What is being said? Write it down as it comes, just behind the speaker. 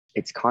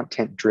It's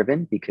content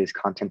driven because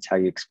content's how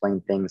you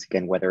explain things.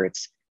 Again, whether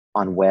it's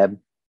on web,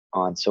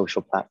 on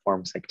social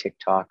platforms like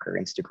TikTok or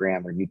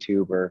Instagram or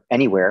YouTube or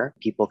anywhere,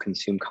 people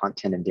consume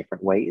content in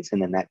different ways.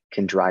 And then that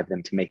can drive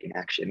them to make an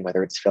action,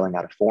 whether it's filling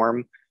out a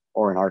form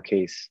or in our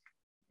case,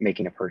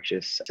 making a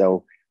purchase.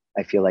 So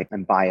I feel like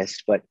I'm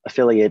biased, but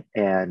affiliate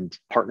and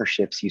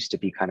partnerships used to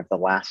be kind of the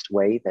last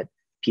way that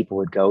people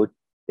would go.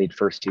 They'd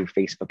first do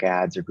Facebook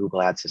ads or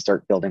Google ads to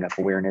start building up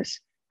awareness.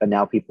 But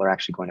now people are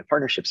actually going to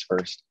partnerships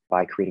first.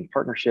 By creating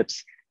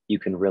partnerships, you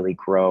can really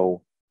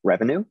grow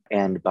revenue.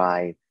 And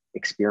by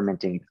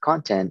experimenting with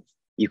content,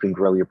 you can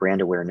grow your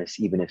brand awareness,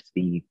 even if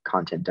the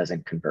content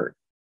doesn't convert.